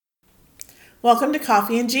Welcome to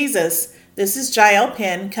Coffee and Jesus. This is Jael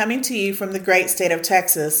Penn coming to you from the great state of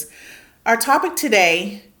Texas. Our topic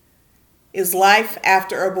today is life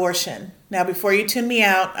after abortion. Now, before you tune me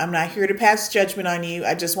out, I'm not here to pass judgment on you.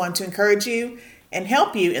 I just want to encourage you and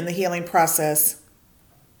help you in the healing process.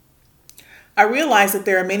 I realize that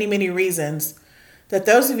there are many reasons that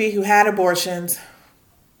those of you who had abortions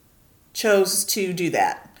chose to do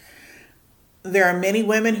that. There are many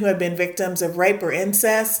women who have been victims of rape or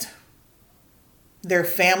incest. Their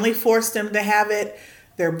family forced them to have it.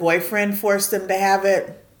 Their boyfriend forced them to have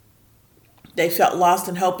it. They felt lost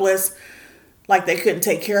and hopeless, like they couldn't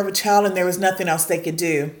take care of a child and there was nothing else they could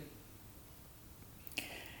do.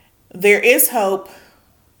 There is hope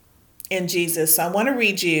in Jesus. So I want to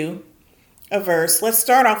read you a verse. Let's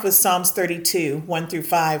start off with Psalms 32, 1 through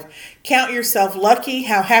 5. Count yourself lucky,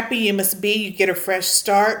 how happy you must be. You get a fresh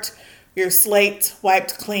start. Your slate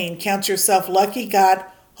wiped clean. Count yourself lucky. God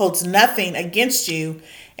holds nothing against you,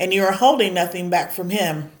 and you are holding nothing back from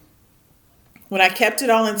him. When I kept it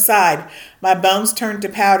all inside, my bones turned to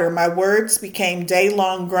powder. My words became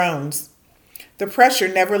day-long groans. The pressure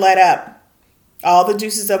never let up. All the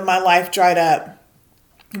juices of my life dried up.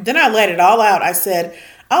 Then I let it all out. I said,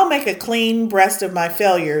 I'll make a clean breast of my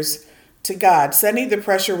failures to God. Suddenly the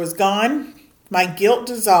pressure was gone. My guilt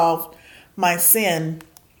dissolved. My sin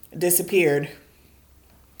disappeared.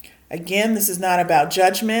 Again, this is not about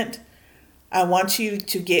judgment. I want you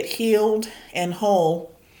to get healed and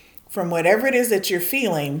whole from whatever it is that you're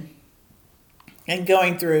feeling and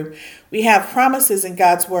going through. We have promises in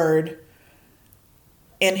God's word,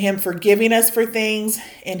 in him forgiving us for things,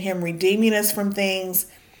 in him redeeming us from things,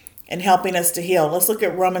 and helping us to heal. Let's look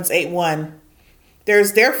at Romans 8:1. There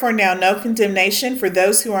is therefore now no condemnation for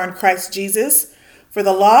those who are in Christ Jesus, for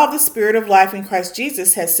the law of the Spirit of life in Christ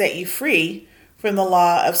Jesus has set you free from the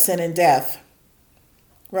law of sin and death.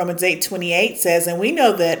 Romans 8:28 says, and we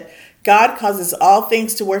know that God causes all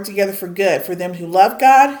things to work together for good for them who love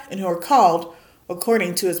God and who are called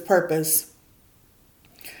according to his purpose.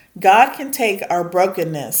 God can take our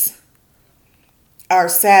brokenness, our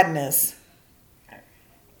sadness,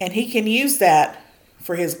 and he can use that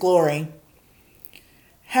for his glory.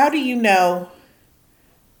 How do you know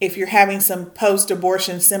if you're having some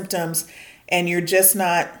post-abortion symptoms and you're just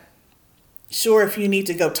not sure if you need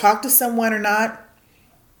to go talk to someone or not?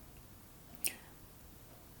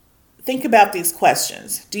 Think about these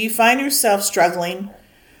questions. Do you find yourself struggling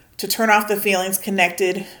to turn off the feelings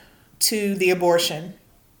connected to the abortion?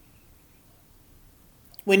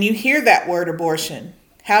 When you hear that word abortion,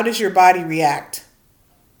 how does your body react?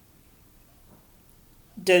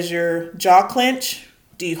 Does your jaw clench?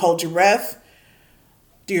 Do you hold your breath?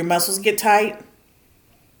 Do your muscles get tight?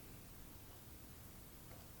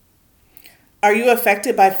 Are you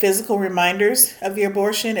affected by physical reminders of the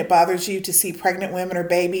abortion? It bothers you to see pregnant women or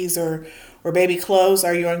babies or baby clothes.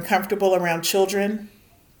 Are you uncomfortable around children?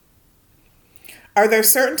 Are there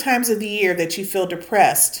certain times of the year that you feel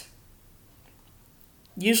depressed?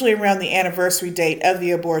 Usually around the anniversary date of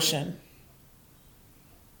the abortion.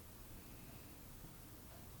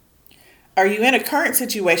 Are you in a current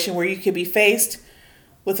situation where you could be faced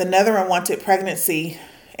with another unwanted pregnancy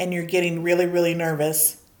and you're getting really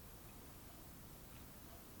nervous?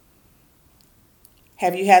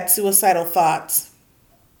 Have you had suicidal thoughts?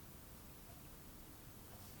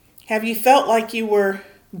 Have you felt like you were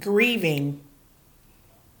grieving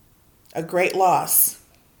a great loss?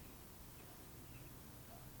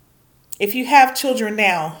 If you have children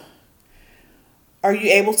now, are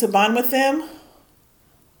you able to bond with them?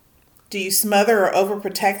 Do you smother or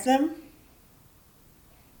overprotect them?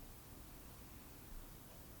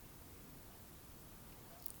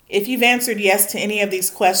 If you've answered yes to any of these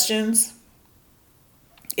questions,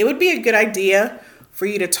 it would be a good idea for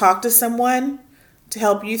you to talk to someone to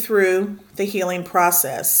help you through the healing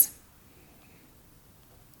process.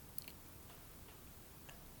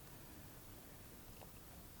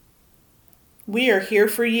 We are here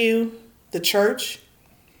for you. The church,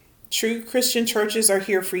 true Christian churches are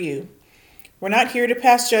here for you. We're not here to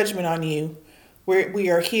pass judgment on you. We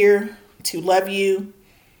are here to love you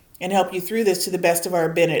and help you through this to the best of our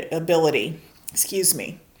ability.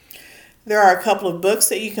 There are a couple of books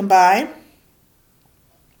that you can buy.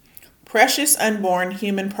 Precious Unborn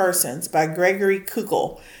Human Persons by Gregory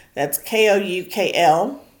Koukl. That's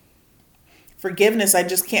Koukl. Forgiveness, I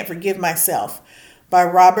Just Can't Forgive Myself by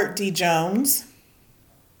Robert D. Jones.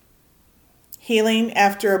 Healing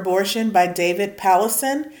After Abortion by David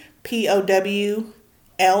Powlison, Powlison.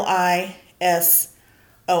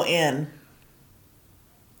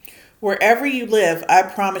 Wherever you live, I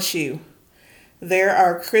promise you, there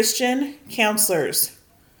are Christian counselors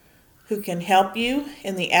who can help you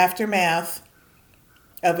in the aftermath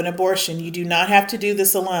of an abortion. You do not have to do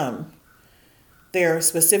this alone. They are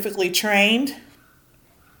specifically trained.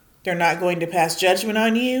 They're not going to pass judgment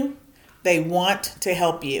on you. They want to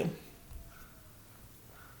help you.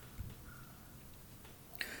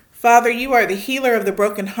 Father, you are the healer of the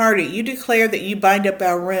brokenhearted. You declare that you bind up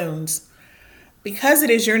our wounds. Because it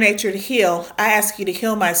is your nature to heal, I ask you to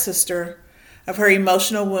heal my sister of her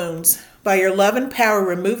emotional wounds. By your love and power,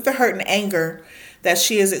 remove the hurt and anger that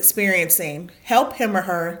she is experiencing. Help him or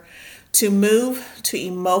her to move to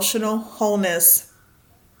emotional wholeness.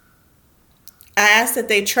 I ask that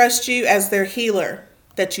they trust you as their healer,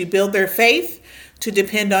 that you build their faith to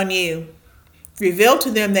depend on you. Reveal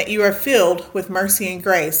to them that you are filled with mercy and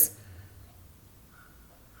grace.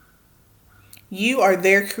 You are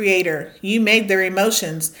their creator. You made their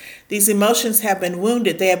emotions. These emotions have been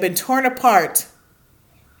wounded. They have been torn apart.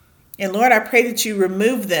 And Lord, I pray that you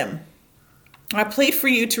remove them. I plead for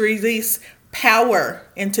you to release power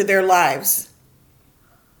into their lives.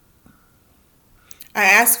 I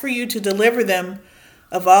ask for you to deliver them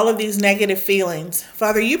of all of these negative feelings.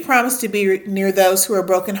 Father, you promise to be near those who are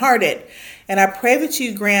brokenhearted. And I pray that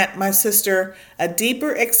you grant my sister a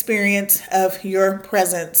deeper experience of your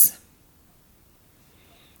presence.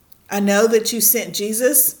 I know that you sent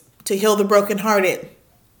Jesus to heal the brokenhearted.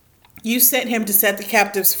 You sent him to set the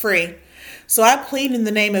captives free. So I plead in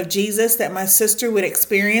the name of Jesus that my sister would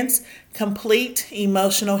experience complete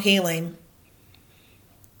emotional healing.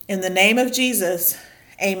 In the name of Jesus,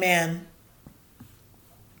 amen.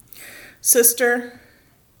 Sister,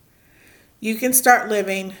 you can start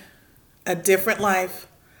living a different life,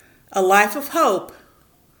 a life of hope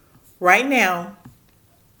right now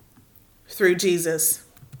through Jesus.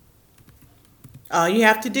 All you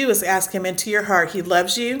have to do is ask him into your heart. He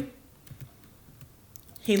loves you.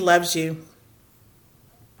 He loves you.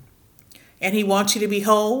 And he wants you to be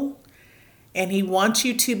whole. And he wants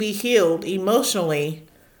you to be healed emotionally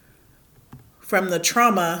from the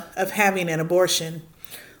trauma of having an abortion.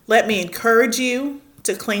 Let me encourage you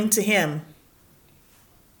to cling to him.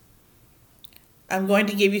 I'm going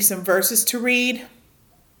to give you some verses to read.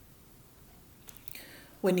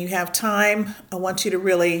 When you have time, I want you to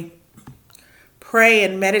really pray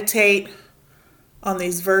and meditate on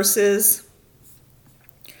these verses.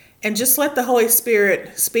 And just let the Holy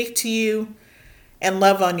Spirit speak to you and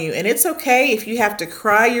love on you. And it's okay if you have to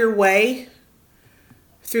cry your way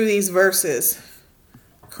through these verses.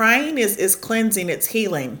 Crying is cleansing, it's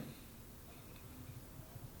healing.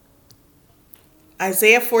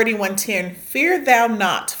 Isaiah 41:10, fear thou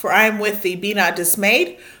not, for I am with thee. Be not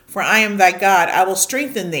dismayed, for I am thy God. I will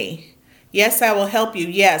strengthen thee. Yes, I will help you.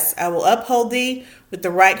 Yes, I will uphold thee with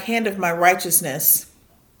the right hand of my righteousness.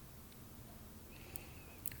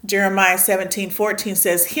 Jeremiah 17:14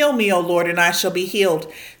 says, heal me, O Lord, and I shall be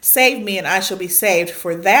healed. Save me, and I shall be saved,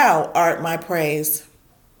 for thou art my praise.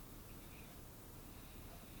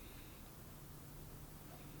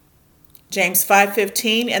 James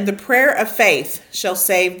 5:15, and the prayer of faith shall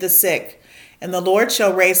save the sick, and the Lord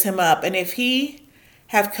shall raise him up, and if he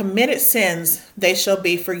have committed sins, they shall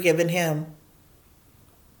be forgiven him.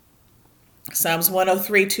 Psalms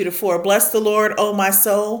 103:2-4, bless the Lord, O my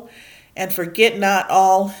soul, and forget not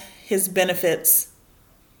all his benefits.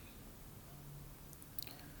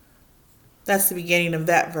 That's the beginning of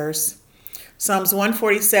that verse. Psalms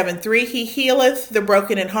 147:3, he healeth the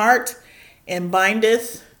broken in heart, and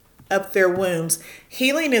bindeth up their wounds.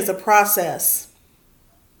 Healing is a process.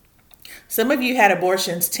 Some of you had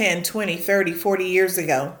abortions 10, 20, 30, 40 years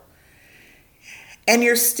ago, and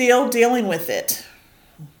you're still dealing with it.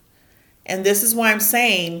 And this is why I'm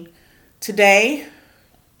saying today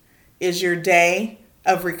is your day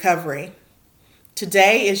of recovery.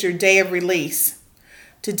 Today is your day of release.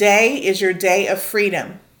 Today is your day of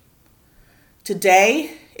freedom.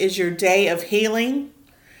 Today is your day of healing.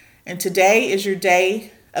 And today is your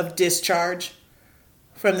day of discharge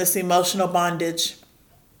from this emotional bondage.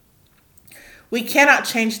 We cannot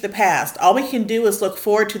change the past. All we can do is look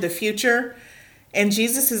forward to the future, and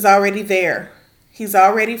Jesus is already there. He's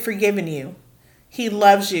already forgiven you. He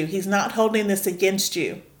loves you. He's not holding this against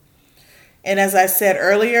you. And as I said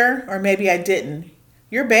earlier, or maybe I didn't,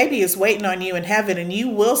 your baby is waiting on you in heaven, and you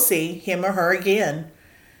will see him or her again.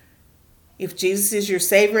 If Jesus is your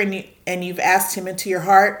Savior and you've asked him into your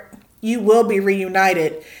heart, you will be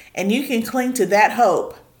reunited, and you can cling to that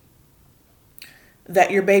hope that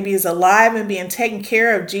your baby is alive and being taken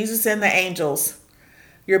care of Jesus and the angels.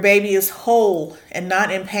 Your baby is whole and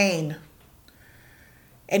not in pain.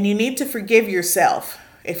 And you need to forgive yourself.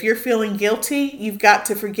 If you're feeling guilty, you've got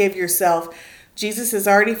to forgive yourself. Jesus has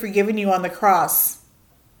already forgiven you on the cross.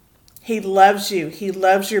 He loves you. He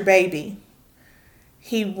loves your baby.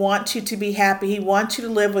 He wants you to be happy. He wants you to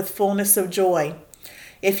live with fullness of joy.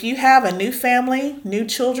 If you have a new family, new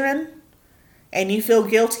children, and you feel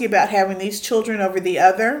guilty about having these children over the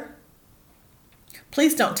other,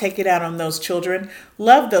 please don't take it out on those children.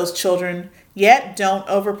 Love those children, yet don't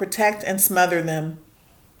overprotect and smother them.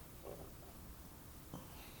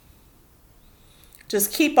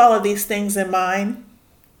 Just keep all of these things in mind.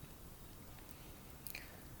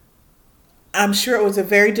 I'm sure it was a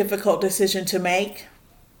very difficult decision to make.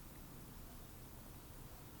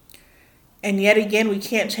 And yet again, we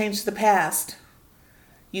can't change the past.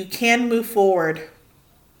 You can move forward.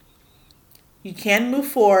 You can move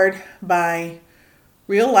forward by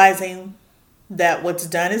realizing that what's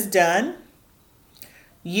done is done.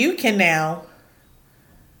 You can now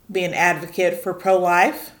be an advocate for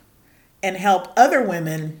pro-life and help other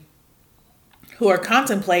women who are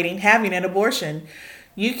contemplating having an abortion.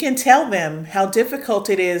 You can tell them how difficult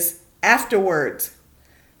it is afterwards,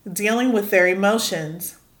 dealing with their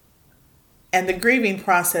emotions and the grieving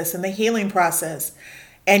process and the healing process.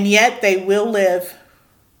 And yet they will live.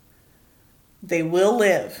 They will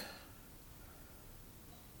live.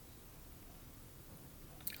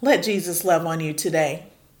 Let Jesus love on you today.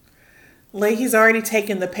 He's already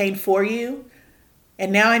taken the pain for you.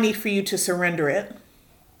 And now I need for you to surrender it.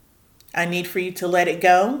 I need for you to let it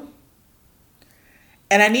go.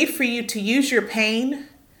 And I need for you to use your pain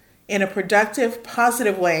in a productive,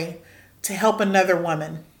 positive way to help another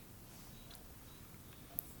woman.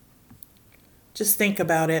 Just think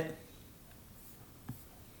about it.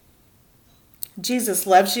 Jesus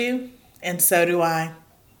loves you, and so do I.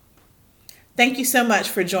 Thank you so much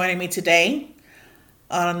for joining me today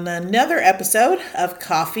on another episode of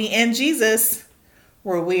Coffee and Jesus,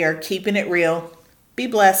 where we are keeping it real. Be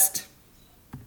blessed.